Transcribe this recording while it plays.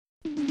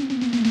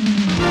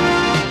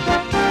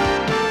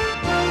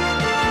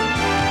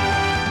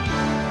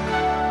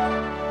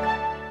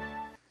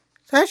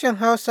Sashen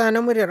Hausa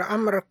na muryar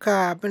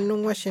Amurka a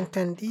birnin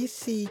Washington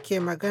DC ke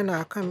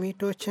magana kan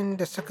mitocin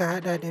da suka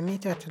hada da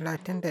mita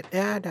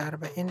 31 da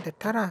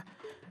 49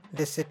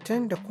 da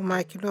 60 da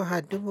kuma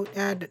kilohertz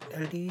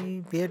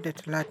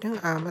 1530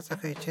 a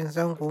matsakaicin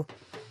zango.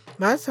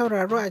 Masu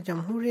sauraro a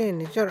jamhuriyar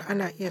Nijar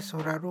ana iya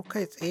sauraro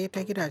kai tsaye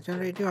ta gidajen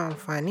rediyo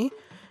amfani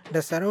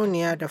da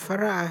sarauniya da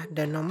fara'a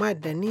da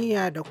nomad da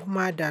niyya da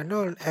kuma da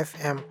lol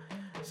FM.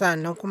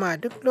 Sannan kuma a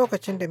duk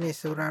lokacin da mai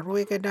sauraro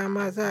ya ga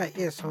dama za a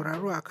iya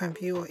sauraro a kan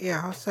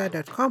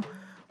voahausa.com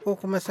ko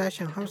kuma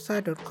sashen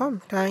hausa.com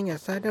ta hanyar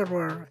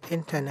sadarwar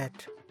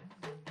intanet.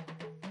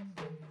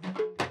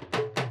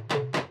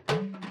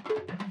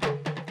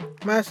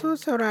 Masu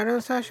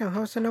sauraron sashen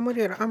Hausa na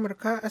muryar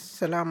Amurka,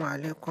 Assalamu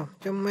alaikum.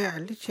 Jummai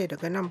Ali ce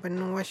daga nan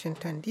birnin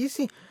Washington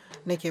DC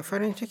nake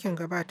farin cikin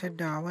gabatar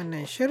da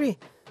wannan shiri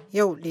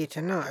yau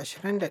Litinin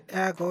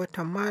 21 ga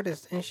watan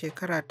Maris ɗin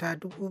shekara ta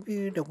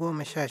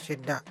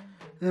 2016.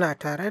 Ina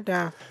tare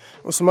da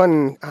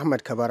Usman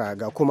Ahmad Kabara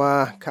ga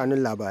kuma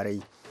kanun labarai.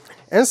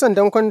 'Yan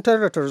sandan kwantar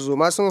da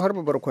tarzoma sun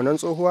harba barkonon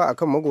tsohuwa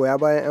akan magoya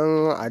bayan 'yan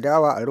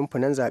adawa a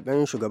rumfunan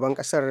zaben shugaban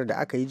kasar da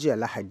aka yi jiya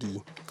Lahadi.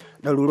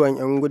 Ɗaruruwan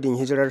 'yan gudun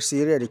hijirar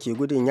Siriya da ke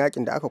gudun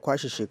yakin da aka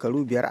kwashe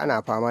shekaru 5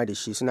 ana fama da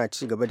shi suna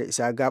ci gaba da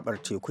isa gabar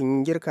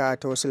tekun Girka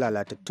ta wasu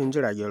lalatattun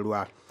jiragen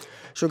ruwa.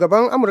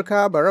 Shugaban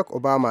Amurka Barack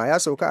Obama ya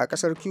sauka a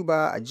kasar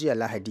Cuba a jiya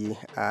Lahadi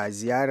a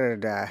ziyarar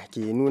da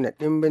ke nuna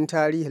ɗimbin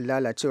tarihin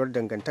lalacewar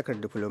dangantakar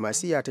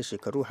diflomasiyya ta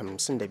shekaru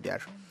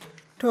 55.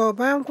 To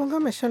bayan kun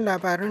gama shan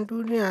labaran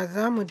duniya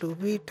za mu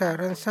dubi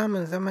taron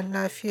samun zaman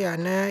lafiya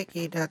na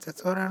yaƙi da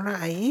tsatsauran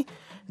ra'ayi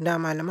da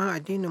malaman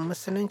addinin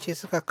musulunci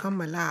suka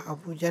kammala a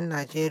Abuja,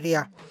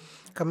 Najeriya.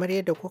 Kamar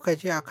yadda kuka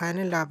ji a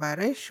kanin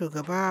labarai,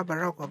 shugaba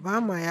Barack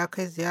Obama ya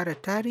kai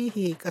ziyarar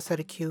tarihi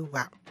ƙasar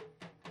Cuba.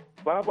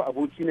 Babu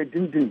aboki na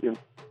dindindin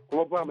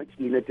kuma ba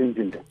maki na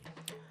dindindin.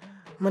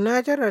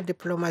 Munajarar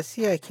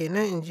diplomasiya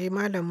kenan in ji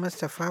Malam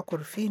Mustapha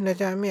Kurfi na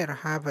Jami'ar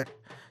Harvard.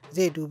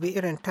 Zai dubi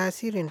irin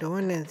tasirin da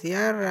wannan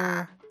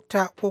ziyara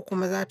ta ko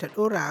kuma za ta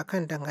ɗora a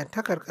kan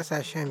dangantakar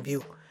ƙasashen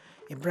biyu.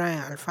 Ibrahim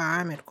Alfa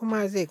Ahmed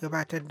kuma zai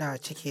gabatar da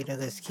ciki da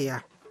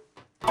gaskiya.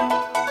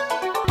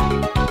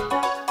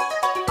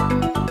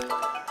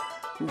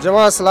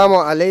 Jama'a assalamu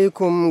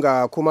alaikum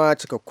ga kuma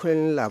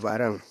cikakkun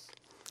labaran.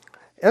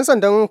 'Yan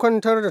sandan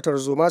kwantar da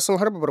tarzoma sun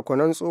harba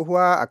barkonon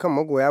tsohuwa a kan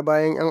magoya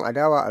bayan 'yan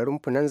adawa a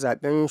rumfunan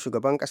zaben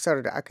shugaban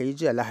kasar da aka yi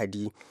jiya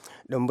Lahadi.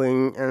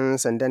 Ɗumbin 'yan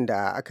sandan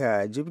da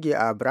aka jibge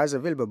a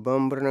Brazzaville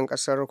babban birnin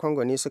kasar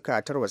Congo ne suka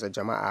tarwatsa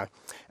jama'a.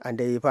 An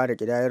dai fara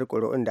kidayar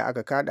ƙuri'un da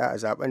aka kada a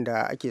zaben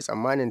da ake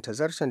tsammanin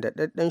tazarcen da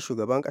ɗaɗɗan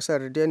shugaban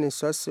kasar Denis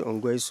Sassou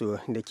Nguesso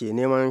da ke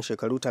neman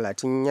shekaru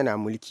 30 yana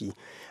mulki.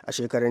 A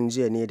shekaran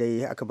jiya ne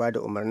dai aka ba da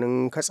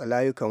umarnin katse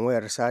layukan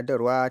wayar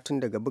sadarwa tun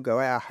daga buga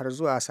waya har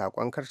zuwa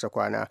sakon karta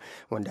kwana,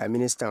 wanda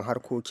ministan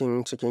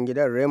harkokin cikin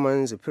gidan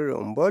Raymond Zipiri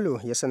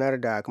Umbolo ya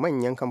sanar da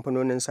manyan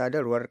kamfanonin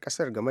sadarwar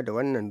kasar game da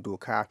wannan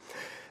doka.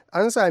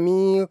 An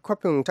sami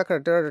kwafin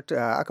takardar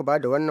da aka ba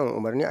da wannan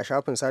umarni a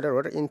shafin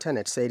sadarwar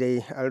intanet, sai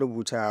dai an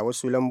rubuta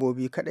wasu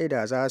lambobi kadai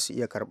da za su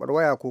iya karbar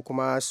waya ko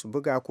kuma su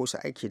buga ko su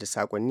aiki da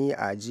sakonni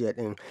a jiya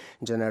din.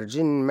 Janar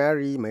Jean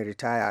Mary mai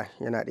ritaya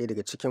yana ɗaya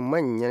daga cikin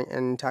manyan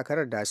 'yan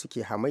takarar da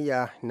suke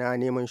hamayya na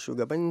neman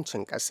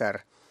shugabancin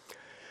ƙasar.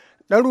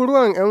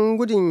 Ɗaruruwan 'yan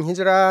gudun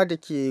hijira da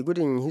ke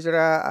gudun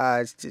hijira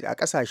a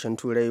ƙasashen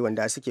turai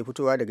wanda suke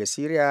fitowa daga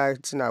Siriya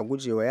suna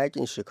gujewa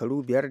yakin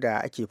shekaru 5 da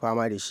ake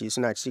fama da shi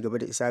suna ci gaba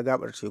da isa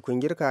gabar tekun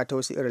Girka ta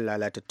wasu irin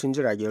lalatattun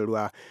jiragen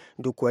ruwa,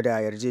 duk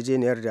wada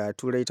yarjejeniyar da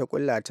turai ta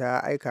kulla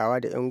ta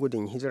aikawa da 'yan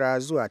gudun hijira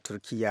zuwa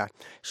Turkiya.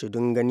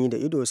 Shaidun gani da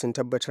ido sun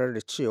tabbatar da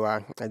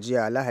cewa a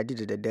jiya Lahadi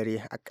da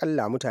daddare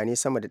akalla mutane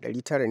sama da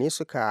 900 ne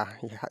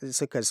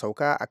suka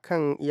sauka a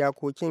kan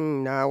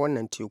iyakokin na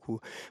wannan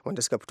teku,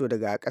 wanda suka fito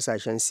daga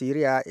ƙasashen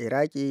Siriya,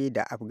 Iraki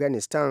da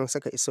Afghanistan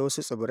suka isa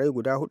wasu tsibirai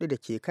guda 4 da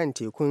ke kan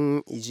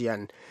tekun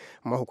Aegean.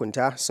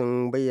 Mahukunta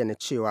sun bayyana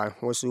cewa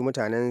wasu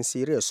mutanen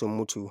Siriya sun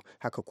mutu,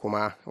 haka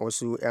kuma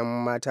wasu 'yan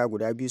mata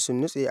guda 2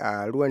 sun nutse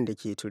a ruwan da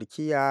ke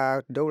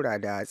Turkiya daura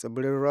da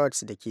tsibirin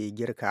Rhodes da ke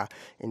Girka,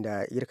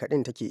 inda Girka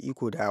din take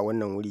iko da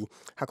wannan wuri.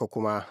 Haka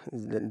kuma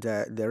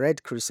the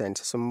Red Crescent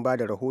sun ba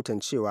da rahoton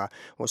cewa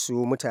wasu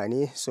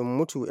mutane sun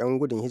mutu 'yan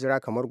gudun hijira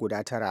kamar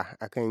guda 9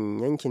 a kan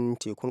yankin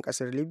tekun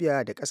kasar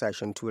Libya da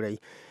kasashen Turai.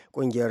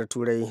 Ƙungiyar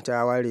Turai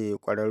ta ware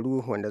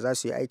ƙwararru wanda za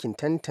su yi aikin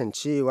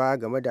tantancewa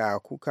game da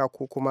kuka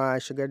ko kuma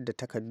shigar da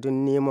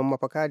takardun neman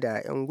mafaka da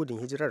 'yan gudun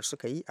hijirar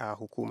suka yi a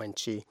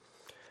hukumance.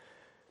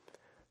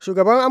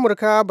 Shugaban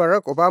Amurka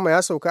Barack Obama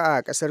ya sauka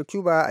a ƙasar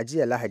Cuba a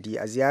jiya Lahadi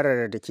a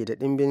ziyarar da ke da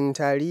ɗimbin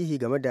tarihi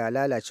game da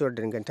lalacewar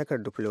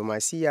dangantakar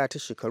diflomasiyya ta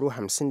shekaru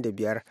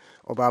 55.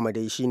 Obama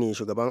dai shine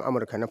shugaban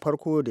Amurka na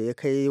farko da ya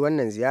kai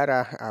wannan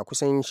ziyara a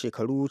kusan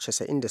shekaru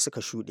 90 da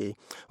suka shuɗe.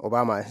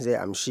 Obama zai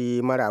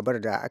amshi marabar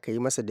da aka yi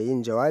masa da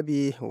yin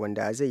jawabi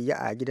wanda zai yi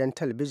a gidan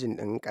talabijin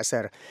ɗin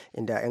ƙasar,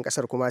 inda 'yan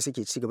ƙasar kuma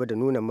suke ci gaba da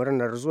nuna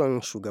murnar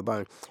zuwan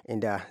shugaban,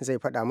 inda zai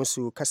faɗa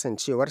musu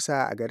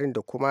kasancewarsa a garin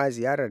da kuma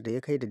ziyarar da ya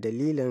kai da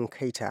dalilin dalilin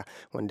kaita,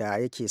 wanda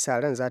yake sa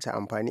ran za ta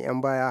amfani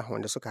 'yan baya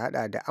wanda suka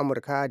hada da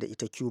Amurka da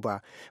ita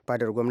Cuba.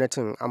 Fadar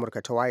gwamnatin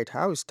Amurka ta White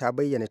House ta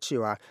bayyana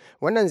cewa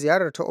wannan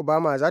ziyarar ta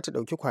Obama za ta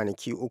ɗauki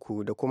kwanaki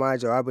 3 da kuma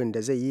jawabin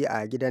da zai yi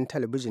a gidan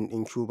talabijin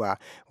ɗin Cuba,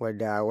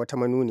 wadda wata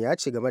manuniya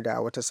ce game da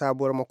wata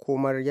sabuwar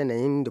makomar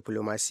yanayin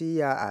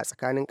diflomasiyya a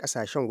tsakanin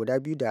ƙasashen guda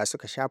biyu da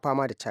suka sha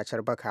fama da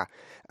cacar baka.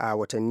 A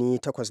watanni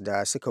 8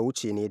 da suka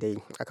wuce ne dai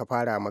aka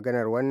fara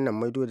maganar wannan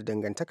maido da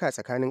dangantaka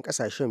tsakanin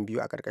ƙasashen biyu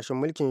a ƙarƙashin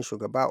mulkin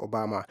shugaba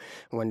Obama,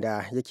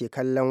 wanda yake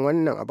kallon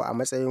wannan abu a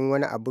matsayin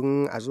wani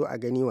abin a zo a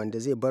gani wanda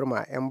zai bar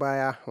ma 'yan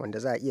baya, wanda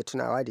za a iya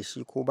tunawa da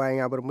shi ko bayan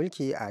ya bar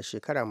mulki a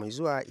shekara mai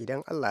zuwa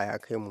idan Allah ya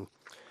kai mu.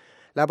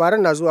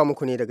 Labaran na zuwa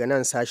muku ne daga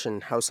nan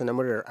sashen Hausa na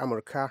muryar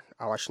Amurka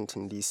a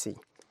Washington DC.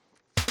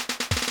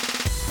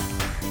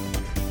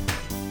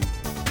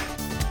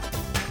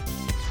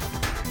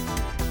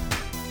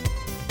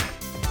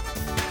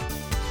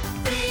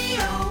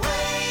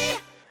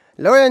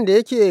 Lauyan da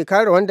yake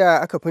kare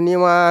wanda aka fi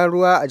nema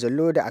ruwa a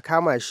jallo da a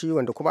kama shi,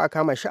 wanda kuma a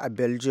kama shi a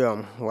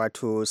Belgium,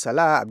 wato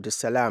Salah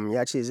Abdulsalam,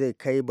 ya ce zai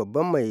kai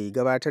babban mai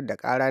gabatar da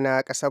kara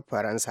na kasar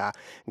Faransa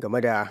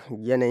game da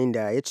yanayin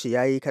da ya ce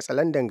ya yi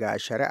katsalandan ga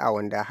shari'a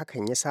wanda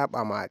hakan ya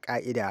saba ma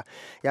ka'ida.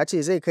 Ya ce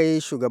zai kai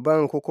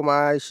shugaban ko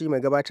kuma shi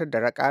mai gabatar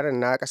da karar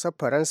na kasar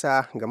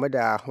Faransa game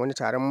da wani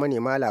taron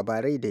manema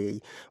labarai da ya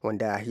yi,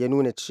 wanda ya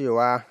nuna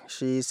cewa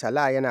shi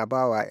Salah yana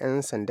ba wa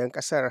 'yan sandan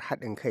kasar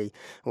haɗin kai,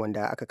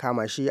 wanda aka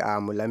kama shi a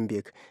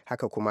Mozambique.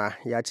 Haka kuma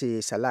ya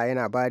ce Salah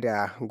yana ba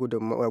da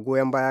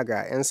goyon baya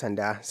ga 'yan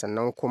sanda,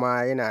 sannan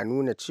kuma yana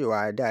nuna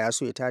cewa da ya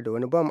so ya tada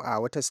wani bam a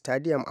wata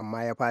stadium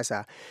amma ya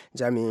fasa.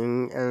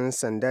 Jami'in 'yan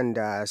sandan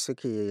da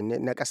suke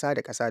na ƙasa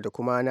da ƙasa da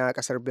kuma na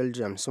ƙasar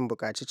Belgium sun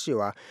buƙaci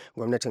cewa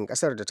gwamnatin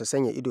ƙasar da ta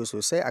sanya ido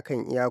sosai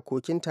akan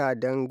iyakokinta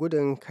don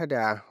gudun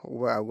kada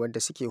wanda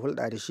suke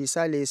hulɗa da shi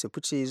Sale su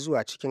fice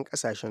zuwa cikin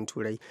ƙasashen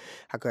Turai.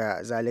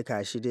 Haka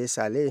zalika shi dai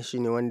Sale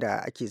shine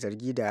wanda ake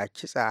zargi da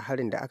kitsa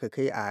harin da aka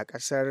kai a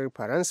kasar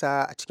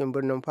Faransa a cikin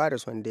birnin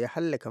Paris, wanda ya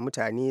hallaka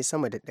mutane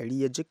sama da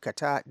 100 ya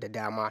jikkata da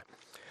dama.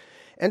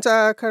 'Yan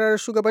takarar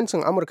shugabancin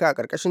Amurka a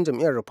ƙarƙashin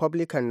jam'iyyar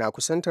Republican na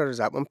kusantar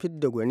zaben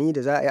fidda gwani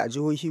da za a yi a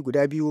jihohi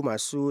guda biyu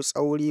masu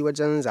tsauri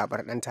wajen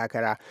zaɓar ɗan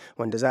takara,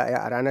 wanda za a yi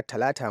a ranar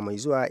Talata mai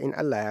zuwa in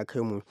Allah ya kai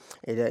mu,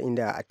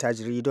 inda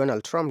attajiri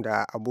Donald Trump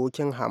da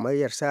abokin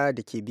hamayyarsa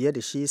da ke biye da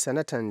shi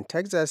Sanatan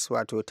Texas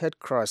wato Ted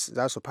Cruz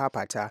za su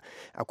fafata.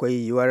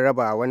 Akwai yiwuwar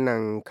raba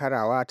wannan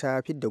karawa ta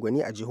fidda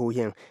gwani a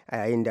jihohin, a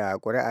yayin da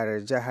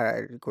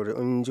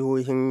ƙuri'un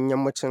jihohin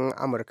yammacin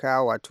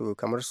Amurka wato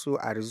kamar su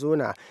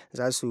Arizona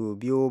za su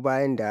biyo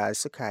bayan da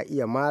suka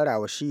iya mara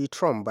wa shi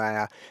Trump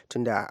baya,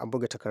 tunda an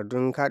buga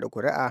takardun kada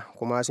kuri'a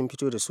kuma sun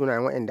fito da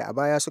sunayen waɗanda a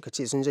baya suka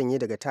ce sun janye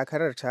daga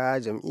takarar ta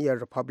jam'iyyar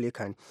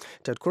Republican.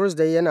 Ted Cruz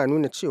dai yana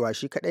nuna cewa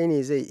shi kadai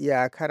ne zai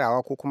iya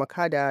karawa ko kuma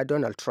kada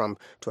Donald Trump,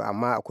 to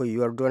amma akwai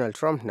yiwuwar Donald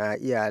Trump na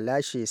iya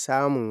lashe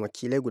samun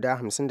wakilai guda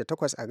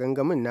 58 a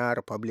gangamin na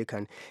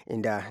Republican,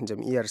 inda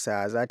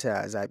jam'iyyarsa za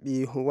ta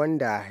zaɓi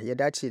wanda ya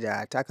dace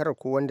da takarar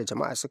ko wanda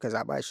jama'a suka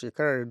zaɓa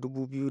shekarar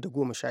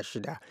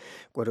 2016.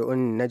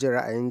 Ƙuri'un na jin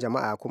ra'ayin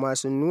jama'a kuma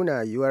sun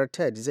nuna yiwuwar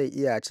Ted zai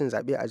iya cin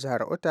zaɓe a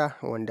jihar Utah,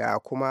 wanda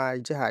kuma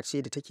jiha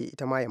ce da take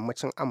ita ma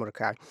yammacin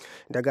Amurka.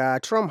 Daga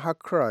Trump har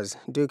Cruz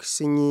duk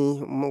sun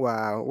yi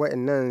wa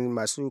waɗannan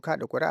masu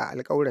kaɗa ƙuri'a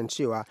alƙawuran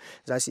cewa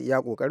za su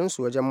iya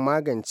ƙoƙarinsu wajen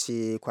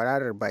magance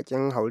kwararar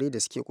baƙin haure da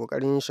suke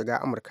ƙoƙarin shiga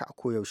Amurka a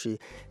koyaushe.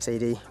 Sai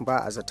dai ba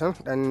a zaton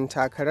ɗan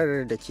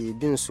takarar da ke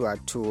bin su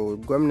wato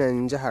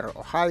gwamnan jihar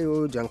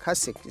Ohio John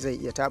Kasich zai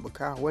iya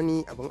taɓuka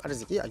wani abin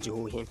arziki a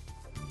jihohin.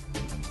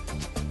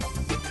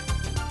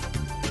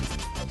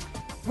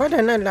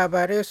 Waɗannan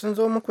labarai sun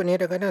zo muku ne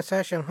daga nan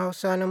sashen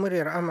Hausa na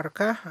muryar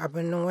Amurka a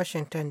birnin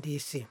Washington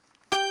DC.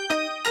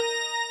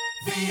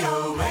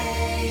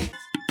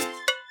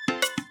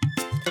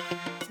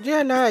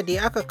 Jiya Lahadi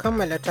aka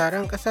kammala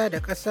taron ƙasa da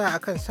ƙasa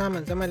akan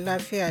samun zaman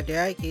lafiya da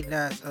yaƙi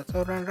da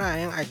tsatsauran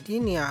ra'ayin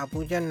addini a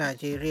Abuja,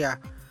 Najeriya.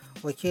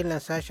 Wakilin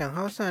sashen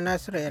Hausa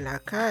Nasiru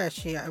El-Hakaya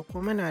shi ya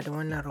aiko mana da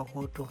wannan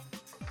rahoto.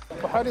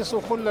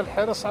 وحرصوا كل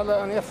الحرص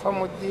على أن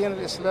يفهموا الدين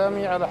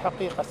الإسلامي على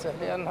حقيقته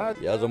لأن هذا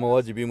ya zama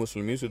wajibi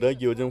musulmi su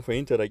dage wajen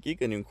fahimtar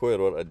hakikanin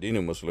koyarwar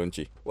addinin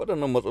musulunci.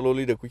 Waɗannan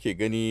matsaloli da kuke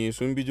gani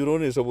sun bijiro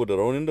ne saboda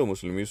raunin da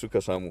musulmi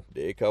suka samu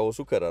da ya kawo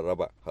suka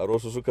rarraba, har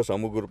wasu suka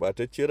samu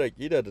gurɓatacciyar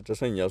aƙida da ta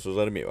sanya su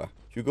zarmewa.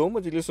 Shugaban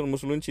Majalisar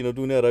Musulunci na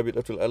Duniya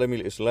Rabi'atul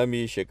Alamil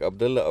Islami Sheikh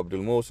Abdullah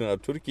Abdul Muhsin a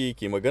Turki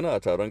ke magana a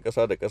taron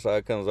ƙasa da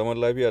ƙasa kan zaman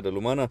lafiya da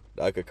lumana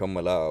da aka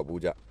kammala a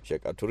Abuja.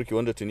 Sheikh a Turki,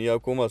 wanda tuni ya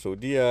koma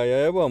Saudiya,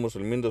 ya yaba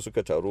musulmin da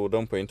suka taro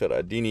don fahimtar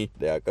addini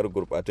da yakar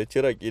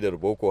gurɓatacciyar aƙidar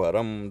Boko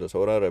Haram da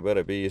sauran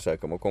rabe-rabe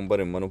sakamakon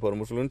barin manufar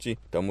musulunci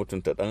ta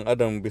mutunta ɗan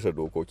adam bisa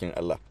dokokin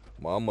Allah.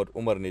 Muhammad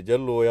Umar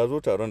Nijallo ya zo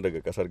taron daga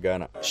ƙasar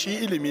Ghana. Shi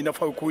ilimi na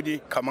farko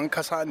ne kaman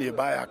kasa ne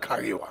baya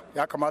karewa.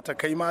 Ya kamata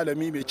kai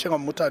malami mai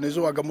kiran mutane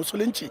zuwa ga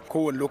musulunci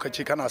kowane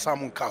lokaci kana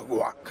samun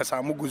karuwa, ka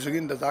samu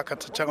guzurin da zaka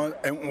ta ciran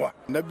 'yan uwa.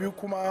 Na biyu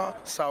kuma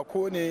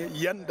sako ne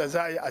yanda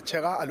za a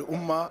cira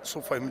al'umma su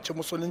fahimci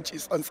musulunci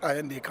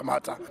tsantsayen da ya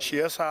kamata. Shi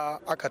yasa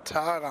aka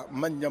tara tara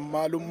manyan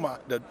malumma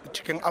da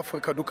cikin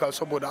Afirka duka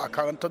saboda a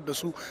karantar da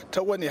su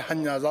ta wani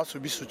hanya za su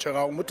bi su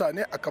cira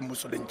mutane akan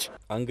musulunci.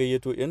 An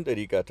gayyato 'yan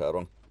ɗarika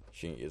taron.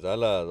 Shin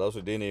Izala za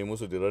su daina yi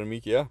musu dirar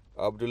mikiya?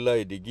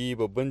 Abdullahi Digi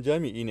babban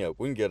jami'i ne a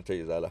kungiyar ta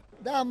Izala.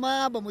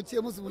 Dama ba mu ce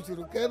musu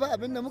mushrikai ba,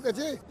 abinda muka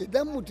ce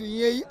idan mutum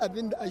ya yi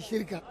abin da a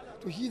shirka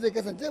to shi zai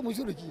kasance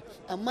mushriki,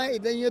 amma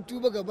idan ya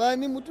tuba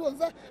gabanin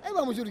mutuwansa ai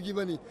ba mushriki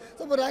ba ne.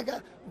 Saboda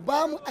haka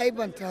ba mu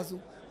aibanta su,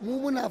 mu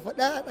muna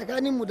faɗa a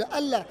tsakaninmu da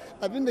Allah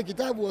abinda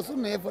kitabu wa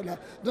sunna ya faɗa.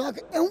 Don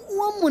haka ƴan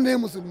uwanmu ne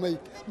musulmai,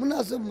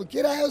 muna son mu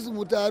kira su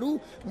mu taru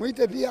mu yi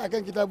tafiya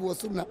akan kitabu wa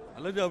sunna.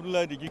 Alhaji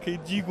Abdullahi Digi kai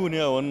jigo ne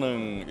a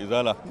wannan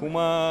Izala,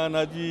 kuma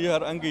na ji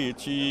har an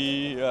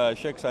gayyaci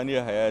Sheikh Sani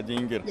Yahaya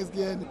Jingir.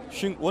 Gaskiya ne.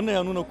 Shin wannan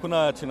ya nuna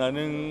kuna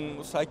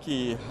tunanin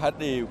sake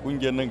haɗe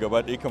kungiyar nan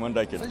gaba ɗaya kamar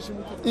da ke?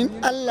 In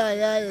Allah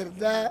ya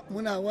yarda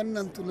muna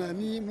wannan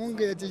tunani, mun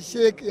gayyaci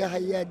Sheikh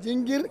Yahaya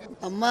Jingir,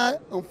 amma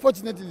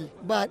unfortunately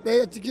ba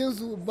ɗaya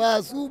cikinsu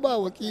ba su ba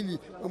wakili,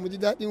 ba mu ji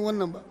daɗin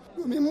wannan ba.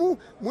 Domin mu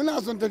muna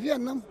son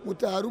tafiyan nan mu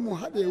taru mu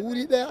haɗe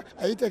wuri ɗaya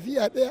a yi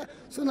tafiya ɗaya,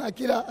 suna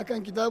kira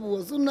akan kitabu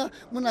wa sunna,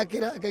 muna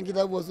kira akan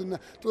kitabu wa sunna.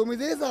 To mu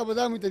zai sa ba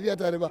za mu yi tafiya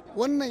tare ba?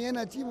 Wannan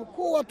yana ci mu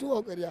kowa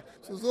tuwa ƙarya,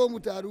 su zo mu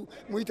taru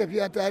mu yi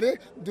tafiya tare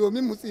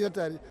domin mu tsira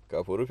tare.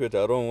 Kafin rufe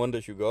taron wanda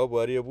shugaba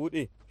Buhari ya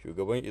buɗe,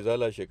 shugaban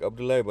Izala Sheikh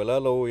Abdullahi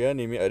Balalau ya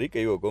nemi a rika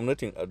yi wa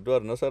gwamnatin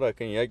addu'ar nasara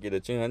kan yaƙi da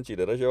cin hanci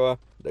da rashawa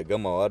da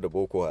gamawa da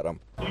Boko Haram.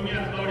 Kun yi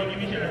alƙawari ki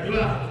mishi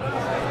addu'a?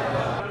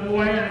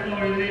 Kowa ya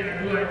alƙawari zai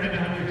addu'a ya daga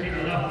hannu ce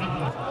Allahu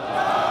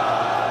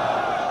Akbar.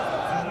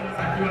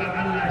 Addu'a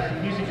Allah shi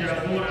mishi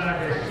jagora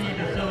da shi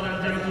da sauran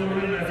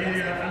jagororin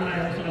Najeriya, Allah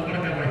ya musu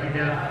albarka baki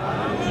daya.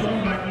 Sauran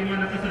baki ma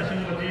na kasashen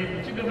waje ku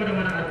ci gaba da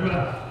mana addu'a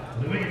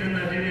domin idan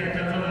Najeriya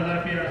ta zauna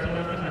lafiya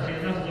sauran kasashe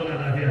za su zauna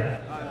lafiya.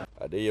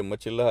 A dai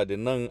yammacin Lahadin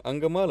nan an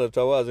ga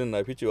malarta wa'azin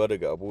na ficewa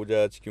daga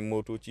Abuja cikin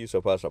motoci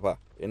safa-safa,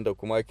 inda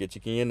kuma ake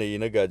cikin yanayi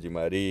na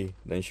gajimare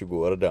don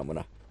shigowar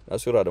damuna.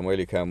 Nasura da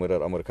Maili kayan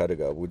murar Amurka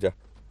daga Abuja,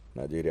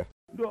 Najeriya.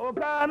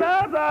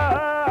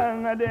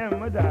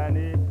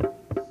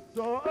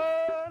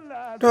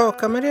 To,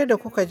 kamar yadda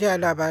kuka ji a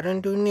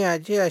labaran duniya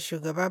jiya,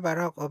 shugaba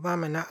Barack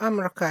Obama na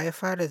Amurka ya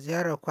fara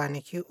ziyarar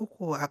kwanaki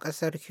 3 a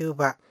ƙasar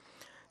Cuba.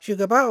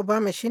 Shugaba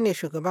Obama shine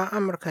shugaban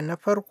Amurka na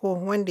farko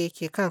wanda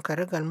yake kan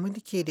karagar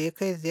mulki da ya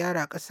kai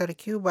ziyara ƙasar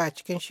Cuba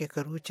cikin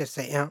shekaru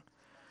 90.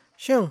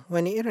 Shin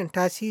wani irin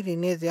tasiri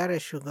ne ziyarar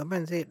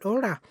shugaban zai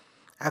ɗora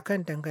a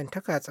kan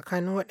dangantaka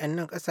tsakanin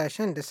waɗannan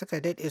ƙasashen da suka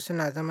daɗe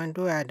suna zaman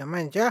doya da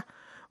manja,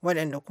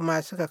 waɗanda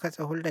kuma suka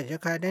katse hulɗar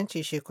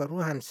jakadanci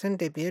shekaru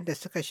 55 da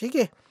suka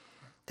shige?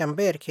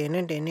 Tambayar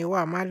kenan da ne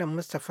wa Malam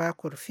Mustapha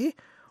Kurfi,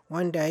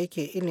 wanda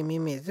yake ilimi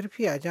mai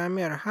zurfi a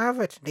jami'ar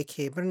Harvard da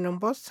ke birnin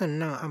Boston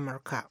nan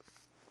Amurka.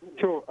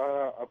 To,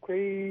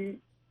 akwai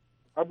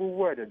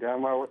abubuwa da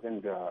dama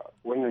waɗanda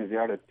wannan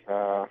ziyarar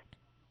ta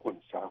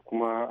kunsa,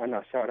 kuma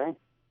ana sa ran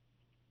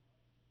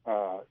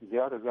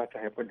ziyarar za ta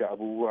haifar da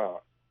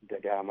abubuwa da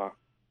dama.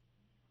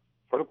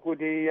 Farko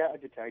dai ya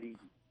aji tarihi,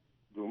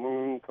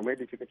 domin kamar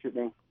da kika ce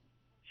din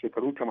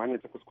shekaru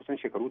 88 kusan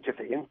shekaru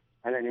 90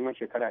 ana neman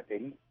shekara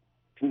 100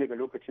 tun daga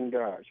lokacin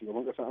da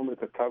shugaban ƙasar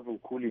Amurka Calvin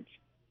Coolidge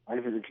a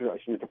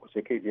 1928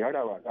 ya kai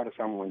ziyara ba a ƙara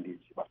samun wanda ya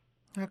ci ba.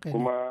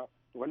 Kuma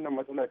wannan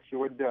matsala ce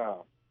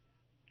wadda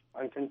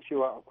an san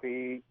cewa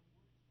akwai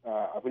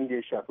abin da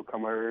ya shafi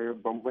kamar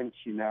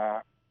bambanci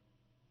na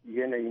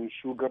yanayin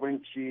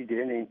shugabanci da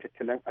yanayin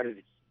tattalin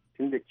arziki,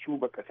 tunda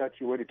Cuba ƙasa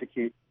ce wadda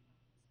take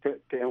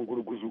ta 'yan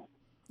gurguzu,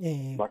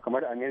 ba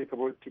kamar Amerika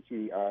ba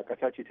take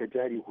ƙasa ce ta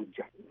jari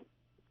hujja.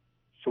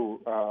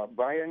 So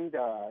bayan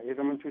da ya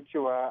zamanto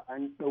cewa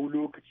an ɗau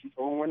lokaci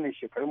tsawon wannan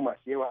shekarun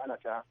masu yawa ana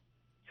ta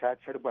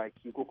cacar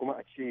baki, ko kuma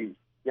a ce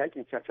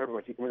yakin cacar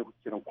baki kuma da kuke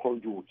kiran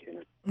Cold War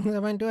kenan.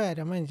 Zaman doya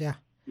da manja.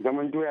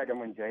 Zaman doya da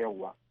manja,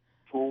 yawa.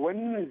 To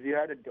wannan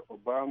ziyarar da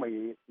Obama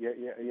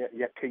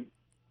ya kai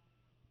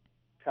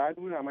ta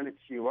nuna mana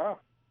cewa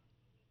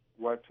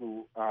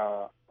wato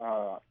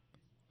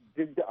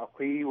duk da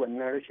akwai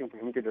wannan rashin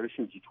fahimta da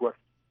rashin jituwar,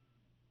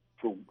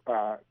 to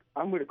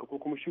Amurka ko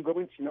kuma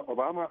shugabanci na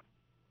Obama,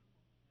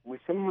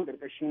 musamman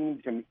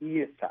ƙarƙashin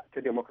jam'iyyarsa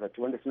ta Democrat,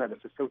 wanda suna da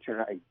sassaucin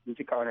ra'ayi, in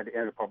ji kawana da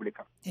 'yan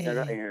Republican, 'yan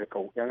ra'ayin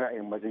rikau, 'yan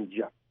ra'ayin mazan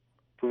jiya.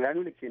 To ya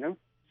nuna kenan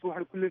su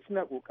har kullum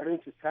suna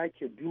ƙoƙarin su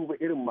sake duba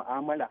irin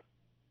mu'amala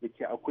da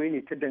ke akwai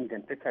ne ta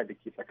dangantaka da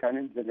ke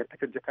tsakanin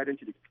dangantakar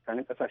jakadanci da ke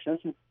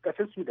tsakanin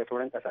ƙasarsu da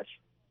sauran ƙasashe.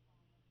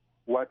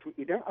 Wato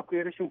idan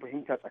akwai rashin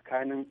fahimta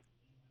tsakanin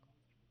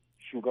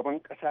shugaban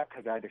ƙasa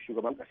kaza da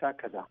shugaban ƙasa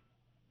kaza,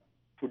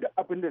 to da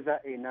abin da za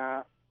a yi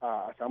na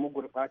a samu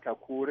gurɓata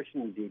ko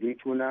rashin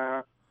daidaito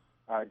na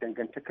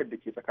dangantakar da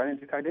ke tsakanin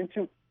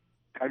jakadancin,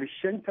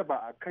 ƙarshen ta ba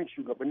a kan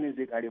shugabannin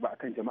zai kare ba, a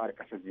kan jama'ar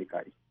ƙasar zai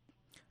kare.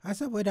 A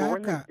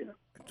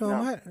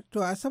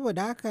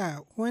saboda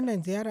haka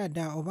wannan ziyara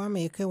da Obama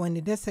ya kai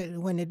wani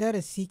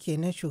darasi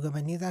kenan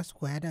shugabanni za su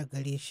koya daga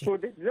gare shi? To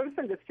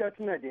darussan gaskiya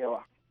suna da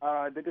yawa.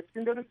 Daga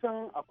cikin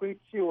darussan akwai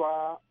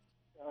cewa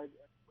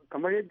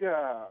kamar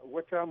yadda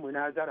wata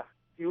munazara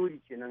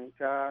theory kenan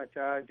ta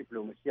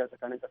diplomasiya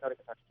tsakanin ƙasa da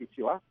ƙasa take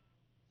cewa,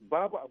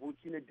 babu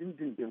aboki na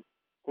dindindin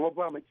kuma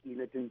ba maki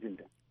na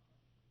dindindin.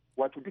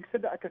 Wato duk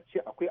sanda aka ce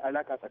akwai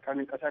alaka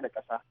tsakanin ƙasa da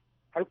ƙasa,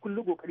 har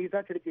kullum kokari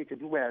za ta rike ta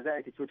duba ya za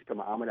a ta kyautata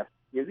mu'amala.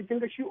 Yanzu kin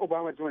ga shi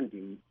Obama zuwan da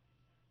yi,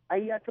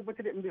 ai ya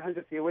tabbatar da in bai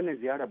hanzar sai wannan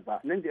ziyarar ba,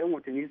 nan da 'yan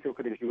watanni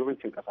sauka daga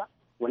shugabancin ƙasa,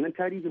 wannan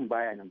tarihin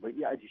baya nan, bai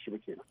iya aji shi ba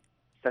kenan.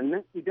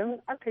 Sannan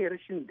idan aka yi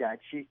rashin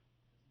dace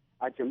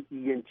a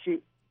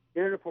jam'iyyance,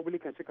 yan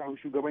Republican suka hau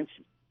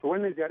shugabanci, to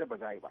wannan ziyarar ba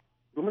za a yi ba.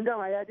 Domin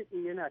dama ya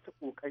daɗe yana ta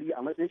ƙoƙari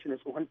a matsayin shi na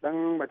tsohon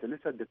ɗan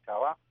majalisar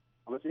dattawa,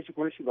 a matsayin shi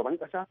kuma shugaban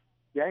ƙasa,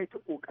 ya yi ta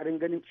ƙoƙarin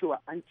ganin cewa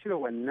an cire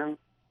wannan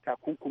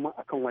takunkuma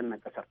akan wannan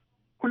ƙasar.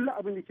 Kullum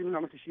abin da ke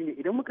nuna masa shine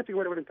idan muka ci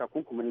gaba da barin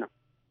takunkumin nan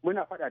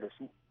muna faɗa da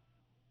su,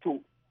 to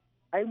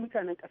ai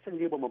mutanen ƙasar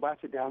ne ba mu ba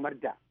su damar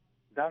da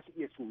za su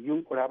iya su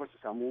yunkura ba su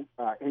samu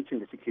yancin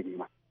da suke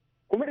nema.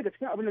 Kuma daga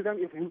cikin abin da za mu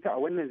iya fahimta a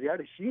wannan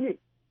ziyarar shine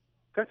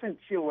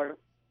kasancewar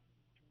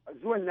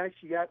zuwan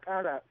nashi ya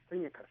ƙara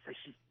sanya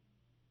karsashi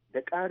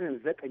da ƙarin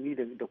zakami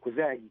da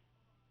kuzari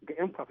ga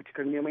 'yan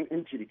fafutukar neman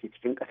yanci da ke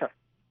cikin ƙasar,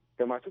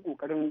 da masu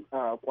ƙoƙarin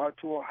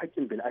kwato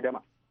haƙƙin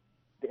bil'adama,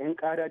 da 'yan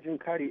ƙarajin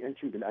kare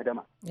 'yancin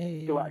bil'adama.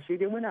 To ashe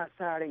dai muna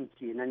sa ran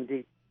kenan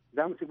dai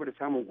za mu ci gaba da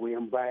samun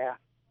goyon baya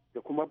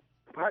da kuma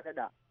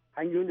faɗaɗa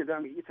hanyoyin da za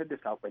mu isar da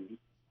saƙonni.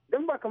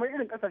 Don ba kamar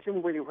irin ƙasashen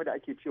mu bane fa da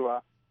ake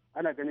cewa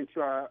ana ganin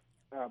cewa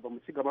ba mu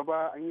ci gaba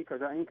ba, an yi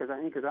kaza an yi kaza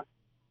an yi kaza.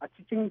 A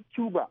cikin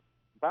Cuba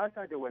ba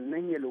sa da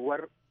wannan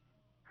yalwar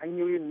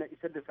hanyoyin na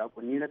isar da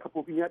saƙonni na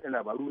kafofin yaɗa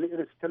labaru na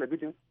irin su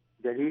talabijin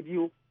da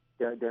rediyo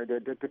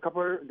da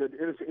kafar da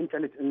irin su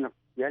intanet ɗin nan,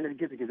 yanar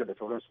gizo-gizo da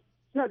sauransu.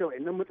 Suna da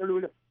wa'annan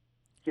matsalolin.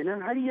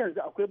 Kenan har yanzu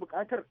akwai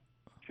buƙatar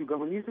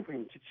shugabanni su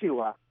fahimci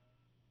cewa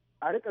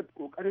a rika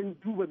ƙoƙarin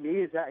duba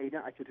me za a yi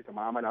don a kyautata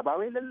mu'amala, ba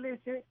wai lallai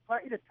sai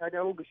fa'idar ta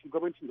dawo ga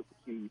shugabancin da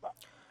kuke yi ba.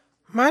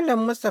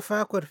 Malam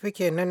Mustapha Kurfi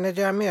kenan na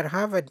Jami'ar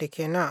Harvard da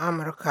ke nan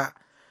Amurka.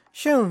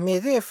 Shin me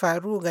zai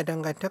faru ga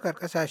dangantakar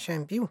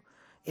ƙasashen biyu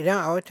idan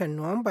a watan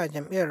Nuwamba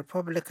jam'iyyar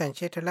Republican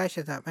ce ta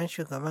lashe zaben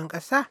shugaban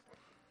ƙasa?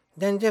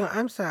 Don jin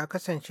amsa a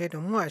kasance da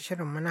mu a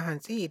shirinmu na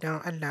hantsi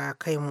idan Allah ya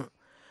kai mu.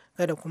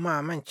 Kada kuma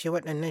a mance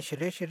waɗannan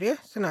shirye-shirye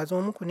suna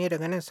zo muku ne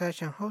daga nan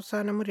sashen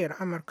Hausa na muryar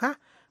Amurka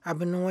a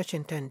birnin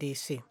Washington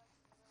DC.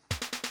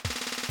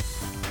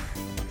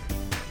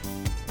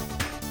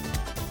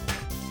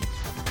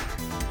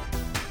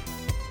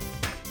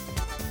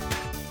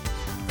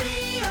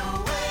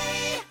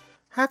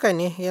 Haka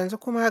ne, yanzu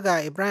kuma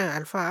ga Ibrahim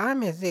Alfa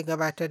Ahmed zai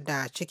gabatar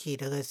da Ciki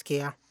da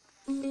Gaskiya.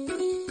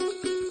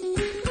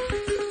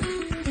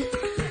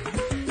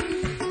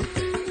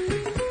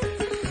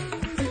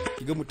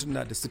 Kiga mutum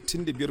na da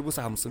 65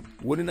 bisa 50,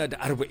 wani na da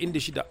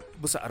 46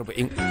 bisa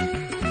 40.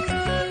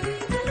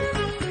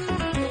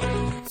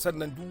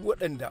 Sannan duk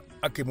waɗanda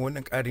aka yi ma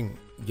wannan ƙarin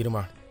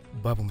girma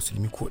babu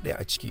musulmi ko ɗaya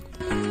a ciki.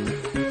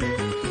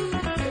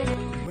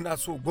 Muna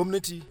so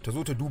gwamnati ta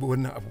zo ta duba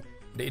wannan abu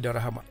da idan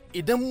rahama.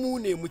 Idan mu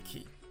ne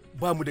muke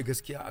ba mu da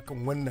gaskiya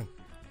akan wannan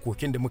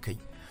koken da muka yi,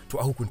 to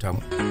a hukunta mu.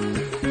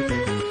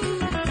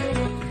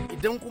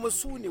 Idan kuma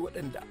su ne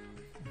waɗanda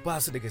ba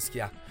su da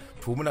gaskiya,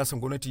 to muna son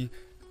gwamnati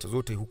ta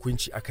zo ta yi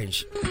hukunci akan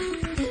shi.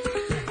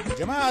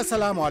 Jama'a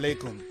assalamu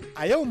alaikum.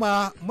 A yau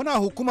ma muna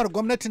hukumar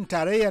gwamnatin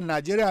tarayyar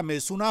Najeriya mai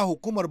suna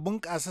hukumar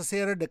bunƙasa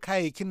sayar da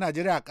kayayyakin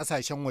Najeriya a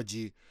ƙasashen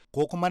waje,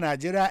 ko kuma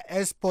Nigeria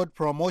Export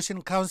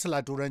Promotion Council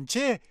a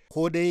turance,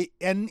 ko dai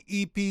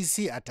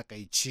NEPC a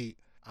takaici.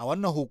 A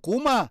wannan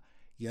hukuma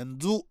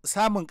yanzu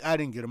samun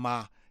ƙarin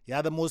girma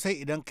ya zamo sai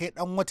idan kai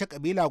ɗan wata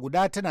ƙabila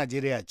guda ta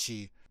Najeriya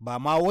ce. Ba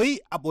ma wai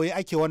a ɓoye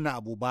ake wannan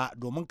abu ba,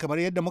 domin kamar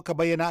yadda muka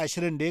bayyana a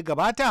shirin da ya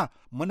gabata,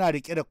 muna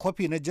riƙe da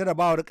kwafi na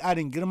jarrabawar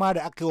ƙarin girma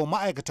da aka yi wa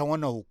ma'aikatan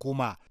wannan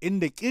hukuma,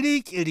 inda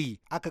ƙiri-ƙiri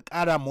aka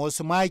ƙara ma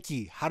wasu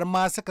maki har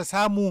ma suka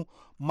samu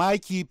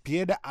maki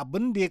fiye da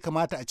abin da ya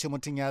kamata a ce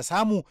mutum ya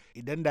samu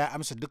idan da ya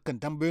amsa dukkan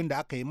tambayoyin da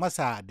aka yi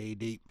masa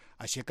daidai.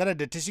 A shekarar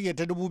da ta shige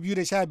ta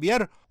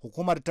 2015,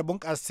 hukumar ta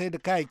bunƙasa sai da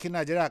kayayyakin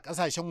Najeriya a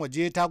ƙasashen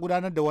waje ta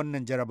gudanar da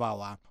wannan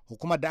jarabawa.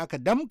 Hukumar da aka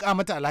damƙa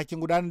mata alhakin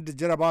gudanar da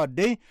jarabawar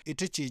dai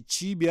ita ce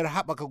cibiyar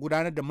haɓaka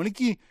gudanar da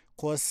mulki,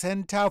 ko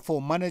Center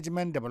for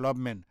Management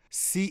Development,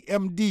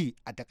 CMD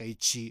a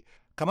takaici.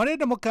 Kamar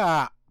yadda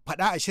muka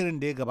faɗa a shirin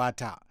da ya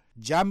gabata,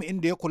 jami'in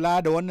da ya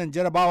kula da wannan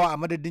jarabawa a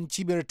madadin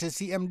cibiyar ta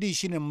CMD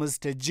shine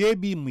Mr.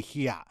 JB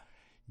Muhiya,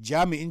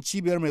 jami'in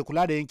cibiyar mai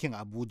kula da yankin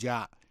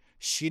Abuja.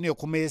 Shine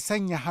kuma ya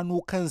sanya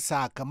hannu kan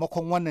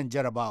sakamakon wannan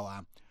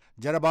jarabawa.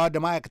 Jarabawa da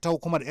ma'aikatan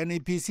hukumar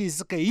NEPC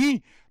suka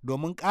yi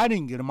domin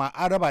ƙarin girma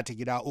an raba ta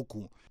gida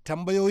uku.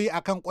 Tambayoyi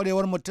akan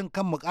ƙwarewar mutum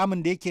kan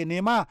mukamin da yake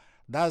nema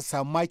za su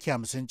samu maki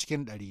 50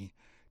 cikin 100.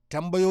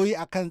 Tambayoyi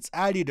akan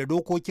tsari da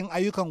dokokin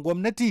ayyukan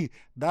gwamnati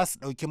za su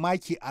ɗauki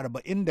maki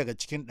 40 daga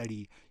cikin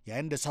 100,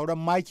 yayin da sauran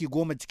maki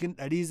 10 cikin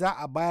 100 za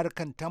a bayar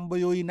kan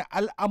tambayoyi na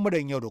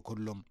al'amuran yau da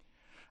kullum.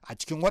 A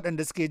cikin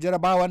waɗanda suke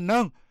jarabawan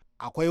nan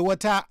akwai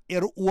wata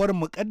 'yar uwar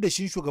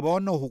muƙaddashin shugaban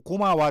wannan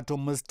hukuma, wato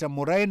Mr.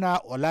 Muraina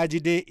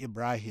Olajide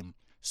Ibrahim.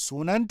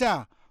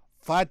 Sunanta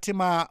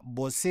Fatima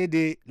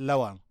Bosede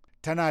Lawan.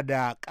 Tana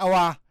da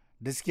ƙawa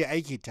da suke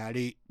aiki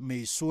tare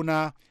mai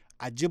suna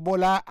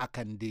Ajibola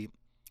Akande.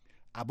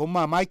 abin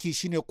mamaki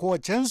shine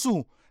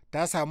kowacensu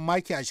ta samu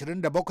maki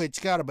 27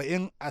 cikin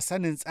 40 a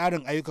sanin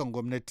tsarin ayyukan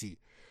gwamnati.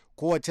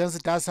 Kowacensu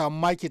ta samu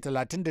maki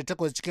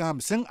 38 cikin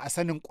 50 a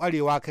sanin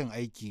kwarewa kan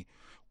aiki,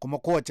 kuma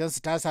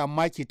kowacensu ta samu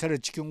maki 9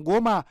 cikin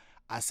 10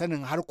 a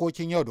sanin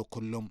harkokin yau da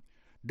kullum.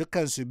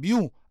 Dukansu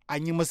biyu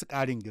an yi musu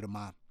ƙarin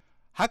girma.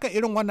 Haka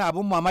irin wannan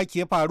abin mamaki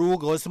ya faru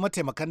ga wasu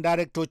mataimakan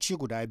daraktoci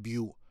guda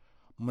biyu,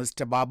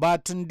 Mr.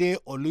 Babatunde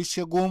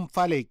Olusegun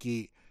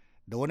Faleke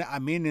da wani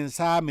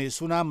amininsa mai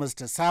suna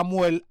Mr.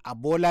 Samuel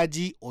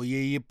Abolaji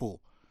Oyeyipo.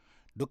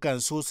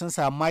 Dukansu sun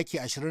samu maki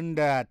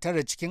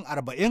 29 cikin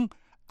 40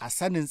 a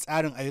sanin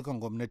tsarin ayyukan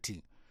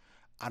gwamnati,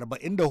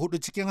 44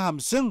 cikin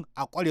 50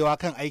 a ƙwarewa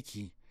kan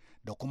aiki,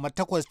 da kuma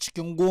 8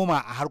 cikin 10 a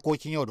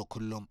harkokin yau da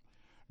kullum.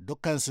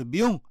 Dukansu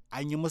biyun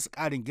an yi musu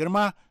ƙarin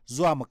girma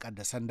zuwa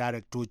muƙaddasan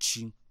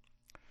daraktoci.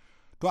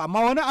 To amma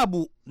wani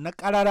abu na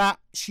ƙarara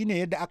shine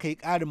yadda aka yi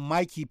ƙarin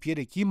maki fiye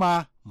da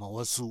kima ma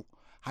wasu,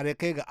 har ya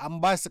kai ga an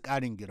ba su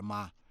ƙarin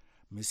girma.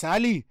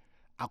 Misali,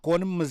 akwai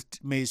wani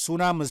mai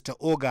suna Mr.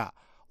 Oga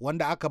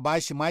wanda aka ba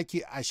shi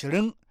maki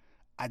 20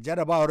 a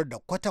jarabawar da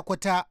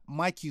kwata-kwata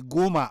maki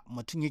 10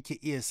 mutum yake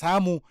iya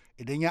samu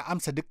idan ya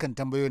amsa dukkan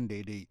tambayoyin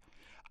daidai.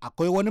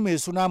 Akwai wani mai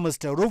suna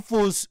Mr.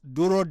 Rufus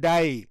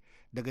Durodaye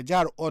daga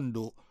jihar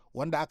Ondo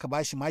wanda aka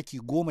ba shi maki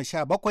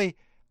 17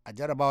 a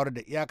jarabawar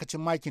da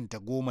iyakacin makinta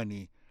 10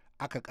 ne.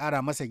 Aka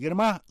ƙara masa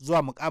girma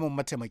zuwa mukamin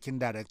mataimakin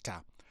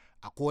darakta.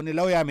 Akwai wani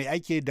lauya mai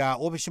aiki da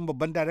ofishin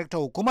babban darakta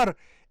hukumar,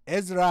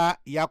 Ezra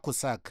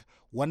Yakusak,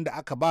 wanda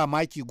aka ba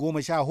maki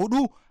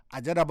 14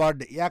 a jarabawar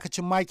da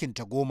iyakacin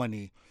makinta 10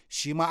 ne.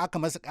 Shi ma aka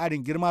masa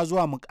ƙarin girma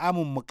zuwa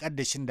mukamin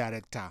muƙaddashin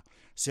darakta.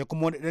 Sai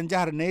kuma wani ɗan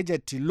jihar Niger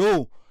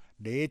Tilo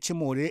da ya ci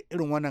more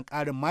irin wannan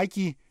ƙarin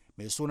maki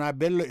mai suna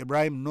Bello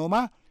Ibrahim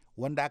Noma,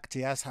 wanda aka ce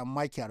ya samu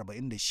maki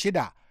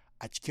 46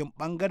 a cikin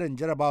ɓangaren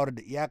jarabawar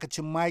da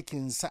iyakacin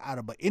makinsa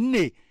 40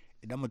 ne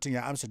idan mutum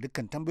ya amsa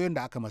dukkan tambayoyin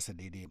da aka masa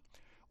daidai.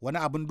 Wani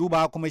abin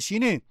dubawa kuma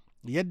shine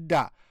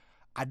yadda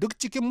a duk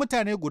cikin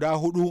mutane guda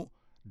 4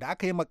 da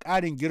aka yi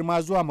ƙarin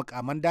girma zuwa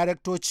mukaman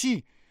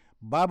daraktoci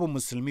babu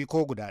musulmi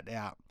ko guda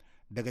ɗaya.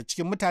 Daga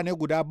cikin mutane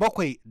guda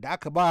 7 da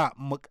aka ba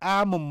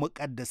mukamin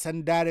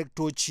muƙaddasan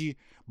daraktoci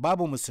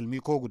babu musulmi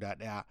ko guda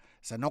ɗaya.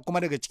 Sannan kuma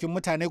daga cikin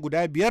mutane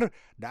guda 5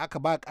 da aka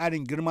ba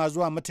ƙarin girma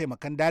zuwa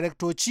mataimakan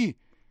daraktoci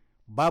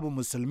babu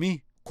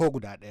musulmi ko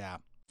guda ɗaya.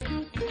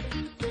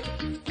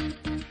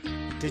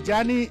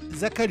 Tijjani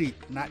Zakari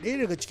na ɗaya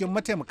daga cikin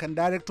mataimakan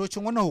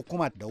daraktocin wannan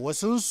hukuma da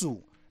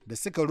wasunsu da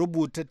suka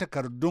rubuta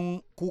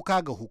takardun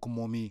kuka ga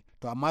hukumomi,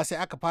 to amma sai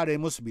aka fara yi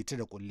musu bita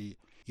da kulli.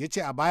 Ya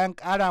ce a bayan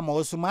ƙara ma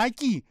wasu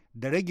maki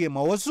da rage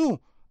ma wasu,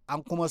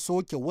 an kuma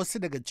soke wasu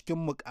daga cikin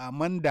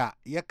mukaman da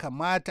ya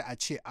kamata a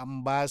ce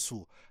an ba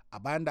su, a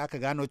bayan da aka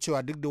gano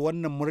cewa duk da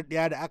wannan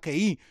murɗiya da aka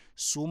yi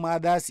su ma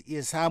za su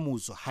iya samu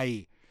su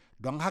haye.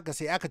 Don haka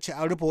sai aka ce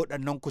an rufe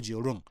waɗannan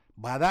kujerun,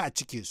 ba za a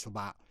cike su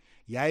ba.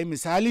 Ya yi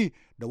misali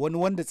da wani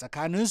wanda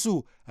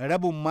tsakaninsu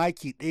rabin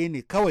maki ɗaya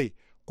ne kawai,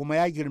 kuma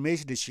ya girme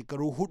shi da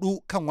shekaru 4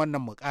 kan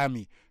wannan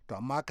mukami, to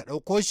amma aka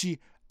ɗauko shi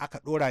aka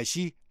ɗora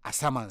shi a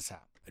samansa.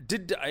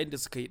 Duk da ayin da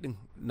suka yi ɗin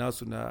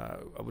nasu na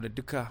abu da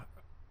duka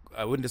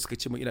wanda suka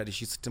ce ina da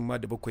shi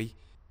 67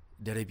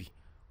 da rabi,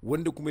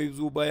 wanda kuma ya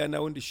zo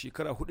bayana wanda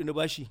shekara 4 na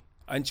bashi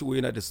an ce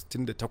yana da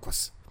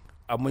 68,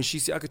 amma shi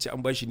sai aka ce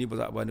an bashi ne ba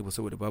za a bani ba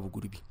saboda babu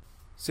gurbi.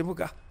 Sai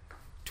muka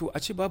to a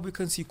ce babu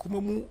kansi,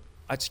 kuma mu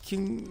a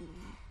cikin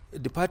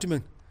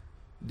department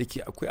da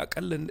ke akwai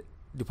akalla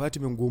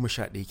department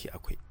 11 ke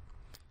akwai,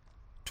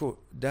 to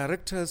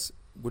directors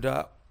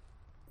guda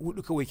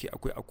 4 kawai ke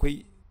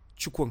akwai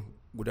cikon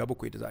guda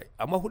 7 da za a yi,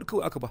 amma 4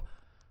 kawai aka ba.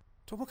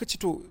 To muka ci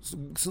to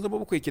sun zama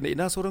 7 kenan,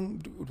 ina sauran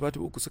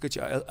department 3 suka ce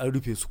an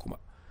rufe su kuma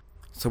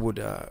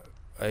saboda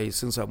ai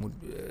sun samu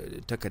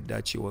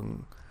takarda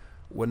cewan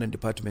wannan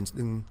department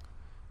din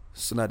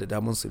suna da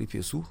damar su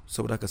rufe su,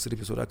 saboda haka su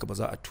rufe, saboda haka ba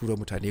za a tura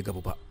mutane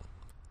gaba ba.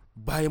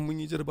 Bayan mun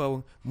yi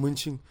jarabawan mun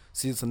cin,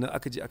 sai sannan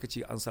aka je aka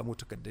ce an samu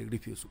takardar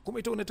rufe su, kuma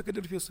ita wannan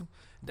takardar rufe su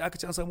da aka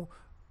ce an samu,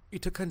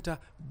 ita kanta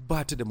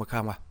ba ta da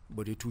makama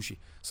ba dai tushe,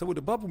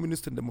 saboda babu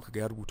ministan da muka ga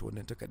ya rubuta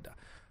wannan takarda,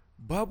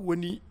 babu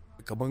wani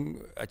kaman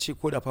a ce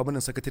ko da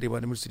famanan sakatare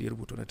ba na ministry ya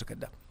rubuta wannan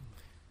takarda.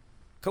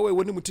 Kawai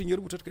wani mutum ya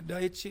rubuta takarda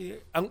ya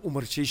ce an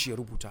umarce shi ya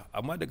rubuta,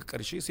 amma daga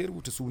karshe sai ya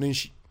rubuta sunan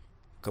shi,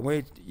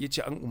 kamar ya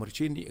ce an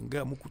umarce ni in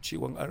gaya muku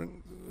cewa an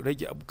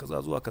rage abu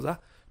kaza zuwa kaza,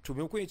 to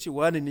maimakon ya ce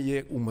wani ne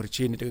ya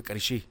umarce ni daga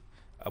karshe,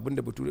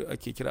 abinda bature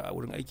ake kira a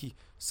wurin aiki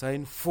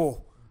sign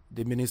for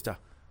the minister,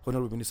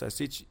 honorable minister,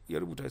 sai ya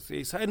rubuta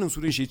sai signin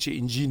sunan shi ya ce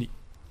in ji ni.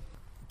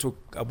 To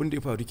abin da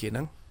ya faru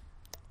kenan,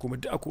 kuma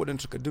duk akwai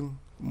waɗanda takardun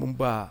mun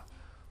ba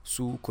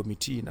su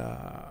kwamiti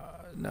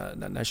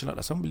na National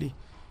Assembly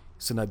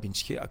suna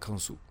bincike a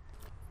kansu.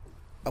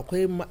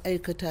 Akwai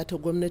ma'aikata ta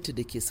gwamnati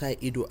da ke sa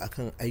ido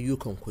akan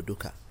ayyukan ku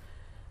duka,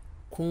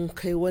 kun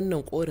kai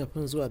wannan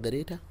korafin zuwa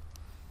gare ta?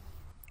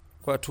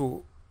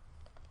 Wato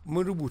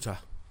mun rubuta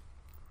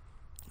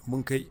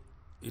mun kai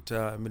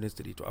ita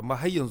ministry, to amma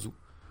har yanzu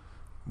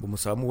ba mu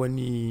samu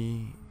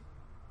wani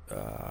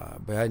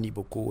bayani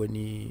ba ko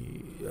wani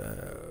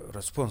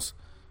response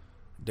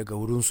daga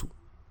wurinsu.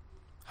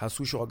 Har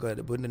su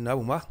shugabannin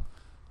namu ma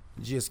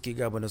jiya suke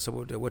gaba na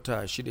saboda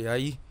wata 6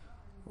 yayi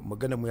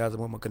magana mu ya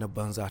zama magana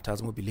banza, ta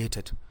zama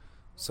belated.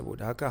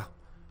 Saboda haka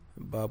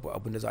babu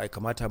abin da za a yi,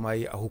 kamata ma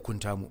yi a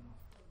hukunta mu.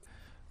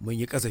 Mun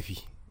yi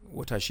kasafi,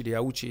 wata 6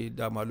 ya wuce,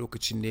 dama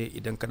lokacin ne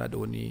idan kana da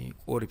wani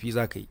korafi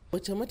za ka yi.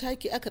 Wace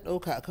mataki aka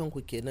ɗauka a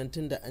kanku kenan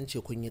tunda an ce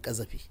kun yi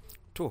kasafi?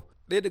 To,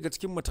 ɗaya daga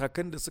cikin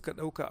matakan da suka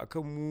ɗauka a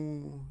kan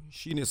mu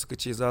shine suka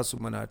ce za su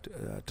mana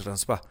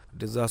transfer,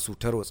 da za su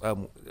tarwatsa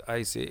mu.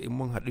 Ai sai in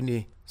mun haɗu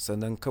ne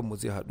sannan kanmu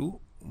zai haɗu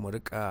mu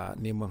rika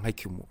neman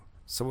hakkinmu.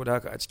 Saboda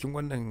haka a cikin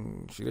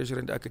wannan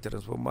shirye-shiryen da aka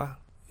transfer ma,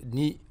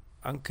 ni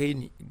an kai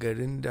ni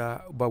garin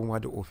da babu ma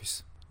da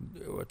ofis.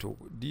 Wato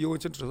duk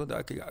yawancin transfer da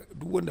aka yi,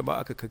 duk wanda ma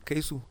aka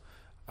kai su,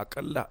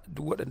 akalla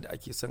duk waɗanda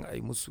ake son a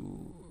yi musu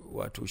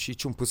wato shi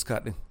cin fuska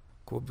ɗin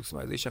ko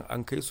victimization,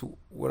 an kai su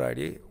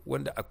wurare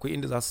wanda akwai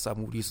inda za su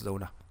samu wuri su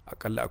zauna,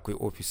 akalla akwai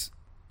ofis.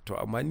 To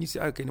amma ni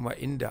sai aka kai ni ma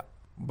inda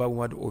babu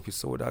ma da ofis,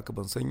 saboda haka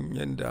ban san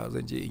yanda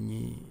zan je in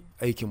yi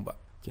aikin ba.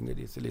 Kin ga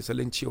dai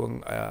salon cewa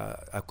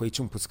akwai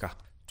cin fuska.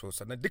 To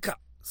sannan duka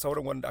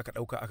sauran wanda aka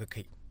ɗauka aka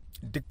kai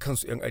dukkan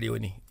su 'yan arewa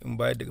ne, in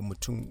bayar daga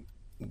mutum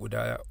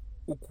guda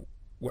 3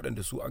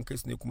 waɗanda su an kai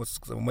su ne kuma su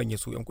zama manya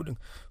su 'yan kudin,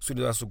 su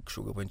ne za su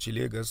shugabanci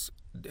Lagos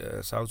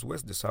da South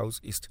West da South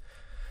East,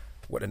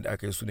 waɗanda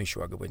aka yi su ne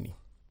shugabanni.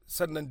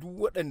 Sannan duk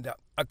waɗanda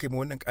aka yi ma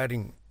wannan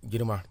ƙarin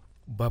girma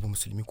babu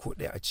musulmi ko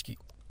ɗaya a ciki.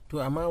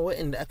 To amma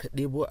waɗanda aka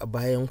ɗebo a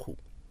bayan ku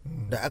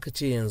da aka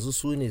ce yanzu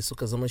su ne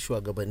suka zama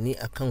shugabanni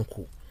a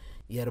kanku,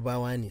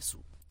 yarbawa ne su?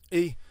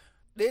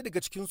 Ɗaya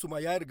daga cikinsu ma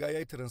ya riga ya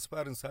yi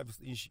transferring service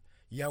ɗin shi,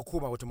 ya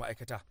koma wata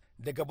ma'aikata.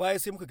 Daga baya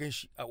sai muka gan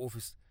shi a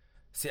ofis,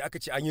 sai aka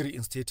ce an yi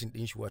reinstating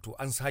ɗin shi, wato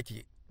an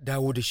sake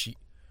dawo da shi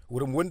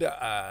wurin, wanda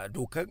a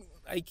dokar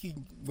aiki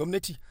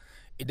gwamnati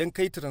idan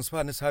kai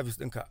transfer na service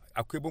ɗinka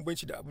akwai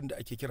bambanci da abin da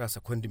ake kira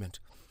secondment.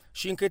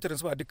 Shi in kai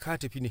transfer duk ka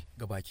tafi ne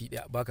ga baki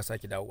ɗaya, baka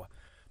sake dawowa.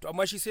 To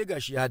amma shi sai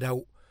gashi ya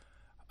dawo,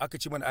 aka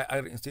ci mana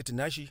an reinstating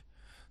nashi,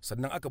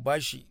 sannan aka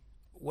bashi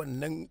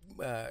wannan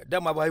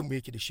dama bayan mu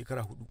yake da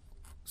shekara 4.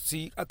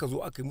 Sai aka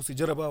zo aka yi musu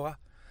jarabawa,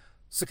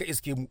 suka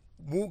iske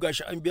mu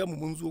gashi an biya mu,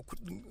 mun zo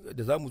kudin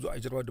da za mu zo a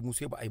jarabawa da mu,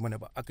 sai ba a yi mana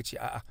ba. Aka ce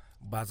a'a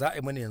ba za a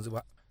yi mana yanzu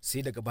ba,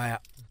 sai daga baya.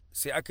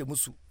 Sai aka yi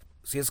musu,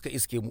 sai suka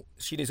iske mu,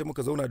 shine sai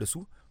muka zauna da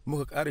su,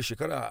 muka ƙara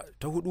shekara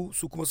ta 4,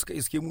 su kuma suka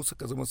iske mu,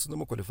 suka zama sun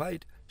zama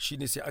qualified.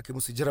 Shine sai aka yi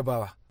musu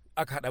jarabawa,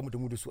 aka haɗa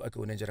mu da su aka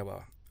yi wannan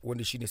jarabawa,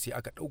 wanda shine sai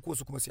aka ɗauko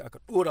su kuma sai aka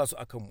ɗora su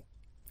akan mu,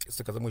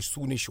 suka zama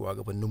su ne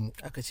shugabanninmu.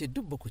 Aka ce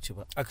duk ba ku ci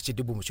ba. Aka ce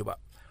duk ba mu ci ba.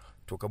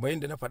 To kamar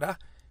yadda na faɗa,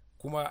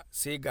 kuma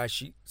sai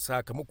gashi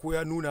sakamako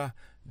ya nuna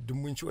duk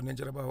mun ci wannan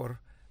jarabawar,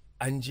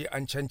 an je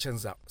an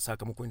cancanza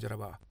sakamakon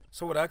jarabawa.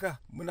 Saboda haka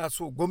muna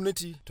so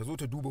gwamnati ta zo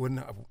ta duba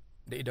wannan abu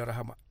da idan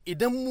rahama.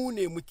 Idan mu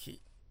ne muke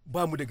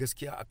ba mu da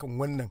gaskiya akan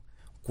wannan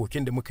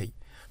koken da muka yi,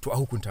 to a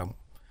hukunta mu.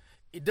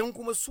 Idan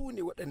kuma su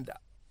ne waɗanda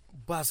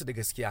ba su da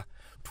gaskiya,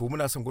 to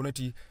muna son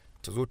gwamnati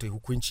ta zo ta yi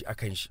hukunci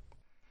akan shi.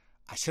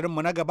 A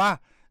shirinmu na gaba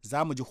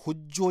za mu ji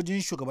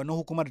hujjojin shugabannin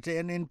hukumar ta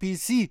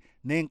NNPC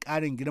na yin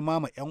ƙarin girma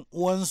ma 'yan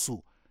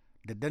uwansu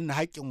da danna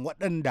haƙƙin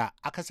waɗanda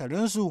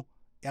akasarinsu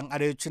 'yan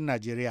arewacin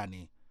Najeriya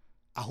ne.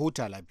 A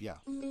huta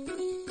lafiya.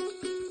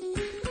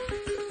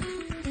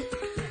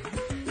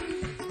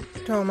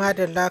 To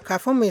madalla,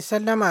 kafin mai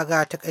sallama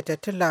ga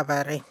takaitattun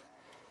labarai.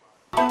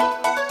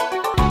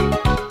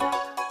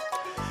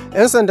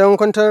 'Yan sandan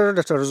kwantar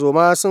da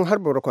tarzoma sun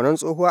harba barkonon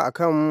tsohuwa a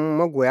kan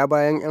magoya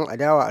bayan 'yan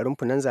adawa a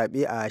rumfunan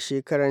zaɓe a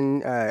shekaran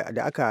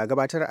da aka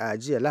gabatar a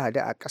jiya Lahadi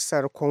a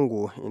ƙasar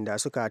Congo, inda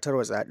suka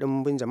tarwatsa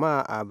ɗimbin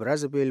jama'a a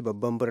Brazzaville,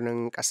 babban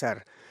birnin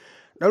ƙasar.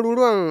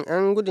 Ɗaruruwan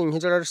 'yan gudun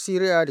hijirar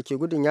Siriya da ke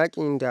gudun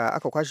yakin da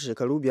aka kwashe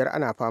shekaru 5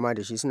 ana fama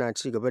da shi suna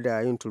ci gaba da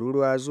yin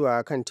tururuwa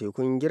zuwa kan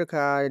tekun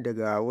Girka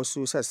daga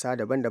wasu sassa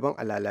daban-daban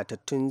a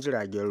lalatattun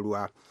jiragen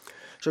ruwa.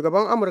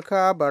 Shugaban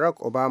Amurka Barack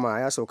Obama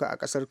ya sauka a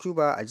ƙasar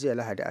Cuba a jiya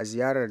Lahadi a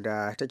ziyarar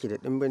da take da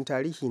ɗimbin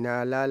tarihi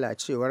na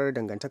lalacewar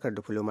dangantakar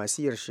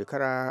diflomasiyyar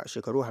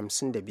shekaru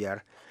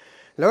 55.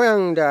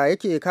 Lauyan da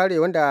yake kare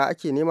wanda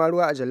ake nema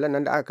ruwa a jallan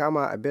nan da aka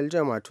kama a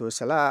Belgium, wato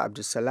Salah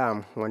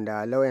Abdulsalam,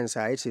 wanda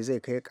lauyansa ya ce zai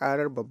kai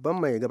karar babban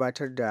mai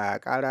gabatar da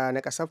kara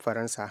na ƙasar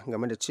Faransa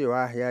game da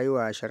cewa ya yi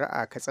wa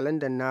shari'a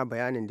katsalandan na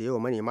bayanin da yawa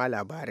manema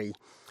labarai.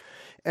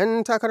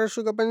 'Yan takarar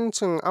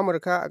shugabancin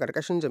Amurka a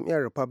ƙarƙashin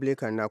jam'iyyar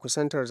Republican na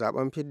kusantar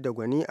zaben fidda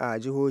gwani a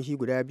jihohi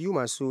guda biyu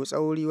masu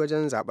tsauri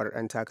wajen zaɓar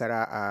ɗan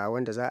takara a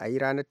wanda za a yi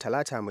ranar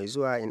Talata mai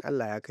zuwa in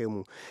Allah ya kai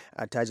mu.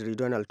 Attajiri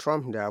Donald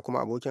Trump da kuma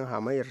abokin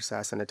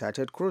hamayyarsa Sanata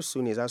Ted Cruz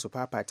su ne za su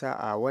fafata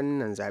a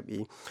wannan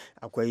zaɓe.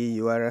 Akwai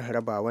yiwuwar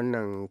raba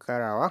wannan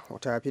karawa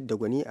ta fidda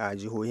gwani a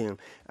jihohin,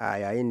 a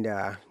yayin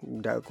da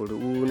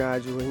ƙuri'u na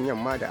jihohin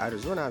yamma da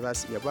Arizona za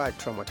su iya ba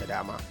Trump wata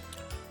dama.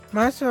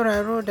 Masu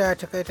sauraro, da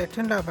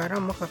takaitattun labaran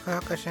muka kawo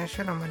ƙarshen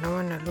shirinmu na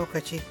wannan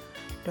lokaci.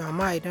 To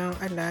amma idan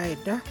Allah ya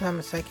yarda za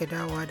mu sake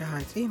dawowa da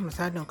hantsi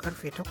misalin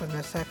karfe 8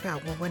 na safe a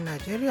agogon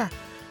Najeriya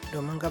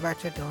domin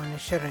gabatar da wani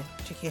shirin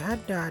ciki har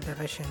da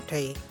rashin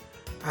tayi.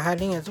 A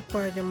halin yanzu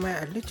kuwa Jummai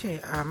Ali ce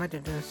a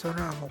madadin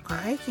sauran abokan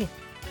aiki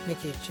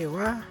nake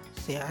cewa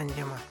sai an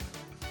jima.